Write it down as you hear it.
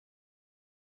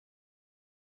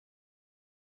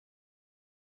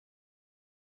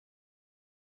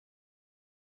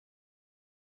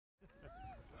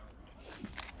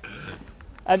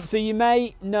So you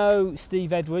may know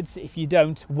Steve Edwards. If you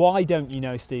don't, why don't you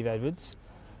know Steve Edwards?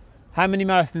 How many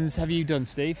marathons have you done,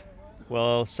 Steve?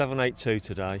 Well, 782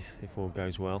 today, if all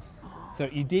goes well. So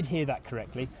you did hear that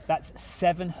correctly. That's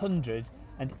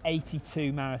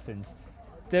 782 marathons.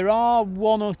 There are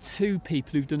one or two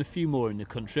people who've done a few more in the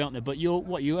country, aren't there? But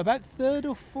you're about third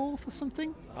or fourth or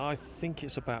something? I think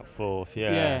it's about fourth,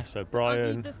 yeah. Yeah. So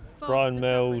Brian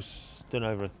Mills done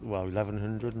over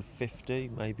 1150,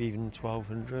 maybe even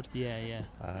 1200. Yeah.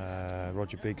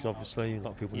 Roger Biggs, obviously, a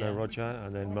lot of people know Yeah. Roger,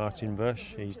 and then Martin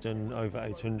Bush, he's done over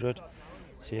 800.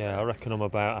 So yeah, I reckon I'm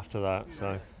about after that.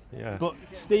 So yeah. But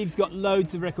Steve's got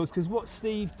loads of records, because what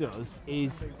Steve does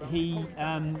is he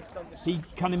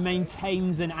kind of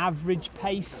maintains an average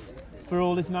pace for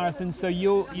all his marathons. So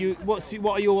what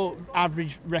are your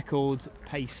average record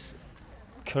pace?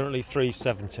 Currently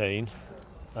 317.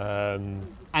 And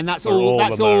that's for all.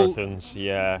 That's the all. marathons,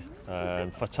 yeah.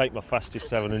 If I take my fastest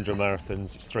 700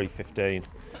 marathons, it's 315.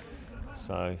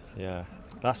 So yeah.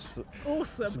 That's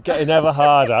awesome. It's getting ever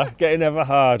harder,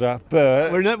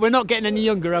 but we're not getting any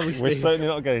younger, are we, Steve? We're certainly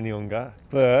not getting younger,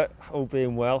 but all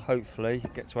being well, hopefully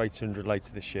get to 800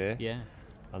 later this year. Yeah.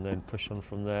 And then push on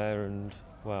from there, and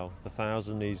well, the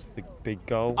 1,000 is the big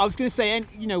goal. I was going to say,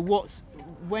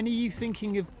 when are you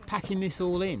thinking of packing this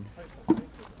all in?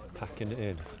 Packing it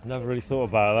in. Never really thought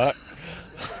about that.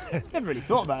 Never really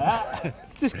thought about that.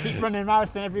 Just keep running a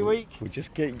marathon every week. We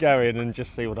just keep going and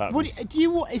just see what happens.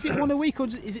 Is it one a week or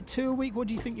is it two a week? What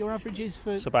do you think your average is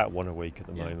for? It's about one a week at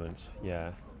the moment.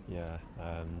 Yeah.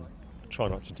 Try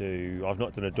not to do. I've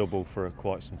not done a double for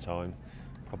quite some time.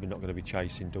 Probably not going to be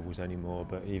chasing doubles anymore.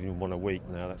 But even one a week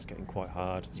now, that's getting quite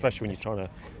hard, especially when you're trying to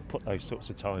put those sorts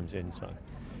of times in. So.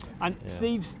 And yeah.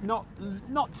 Steve's not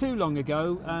too long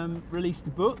ago released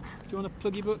a book. Do you want to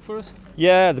plug your book for us?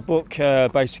 Yeah, the book,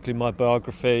 basically my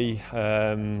biography,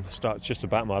 starts just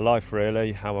about my life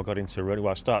really, how I got into running.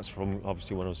 Well, it starts from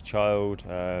obviously when I was a child,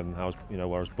 how I was, where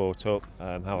I was brought up,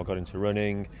 how I got into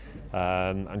running,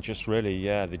 and just really,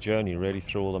 the journey really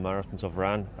through all the marathons I've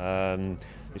ran.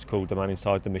 It's called The Man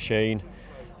Inside the Machine.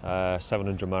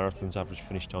 700 marathons, average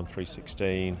finish time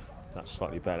 3:16. That's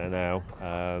slightly better now.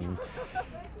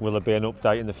 Will there be an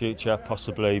update in the future?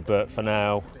 Possibly, but for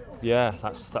now, yeah,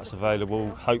 that's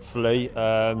available. Hopefully,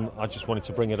 I just wanted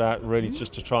to bring it out really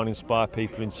just to try and inspire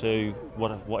people into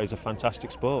what is a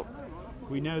fantastic sport.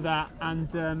 We know that,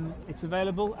 and it's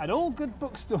available at all good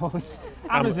bookstores.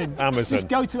 Amazon. Just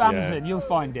go to Amazon, you'll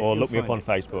find it. Or look me up on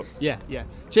Facebook. Yeah.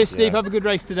 Cheers, Steve. Have a good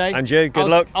race today. And you, good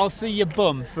luck. I'll see your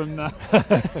bum from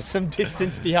some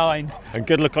distance behind. And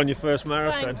good luck on your first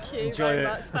marathon. Thank you Enjoy very it.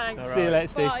 much. Thanks. See you later,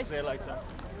 Steve. Bye. See you later.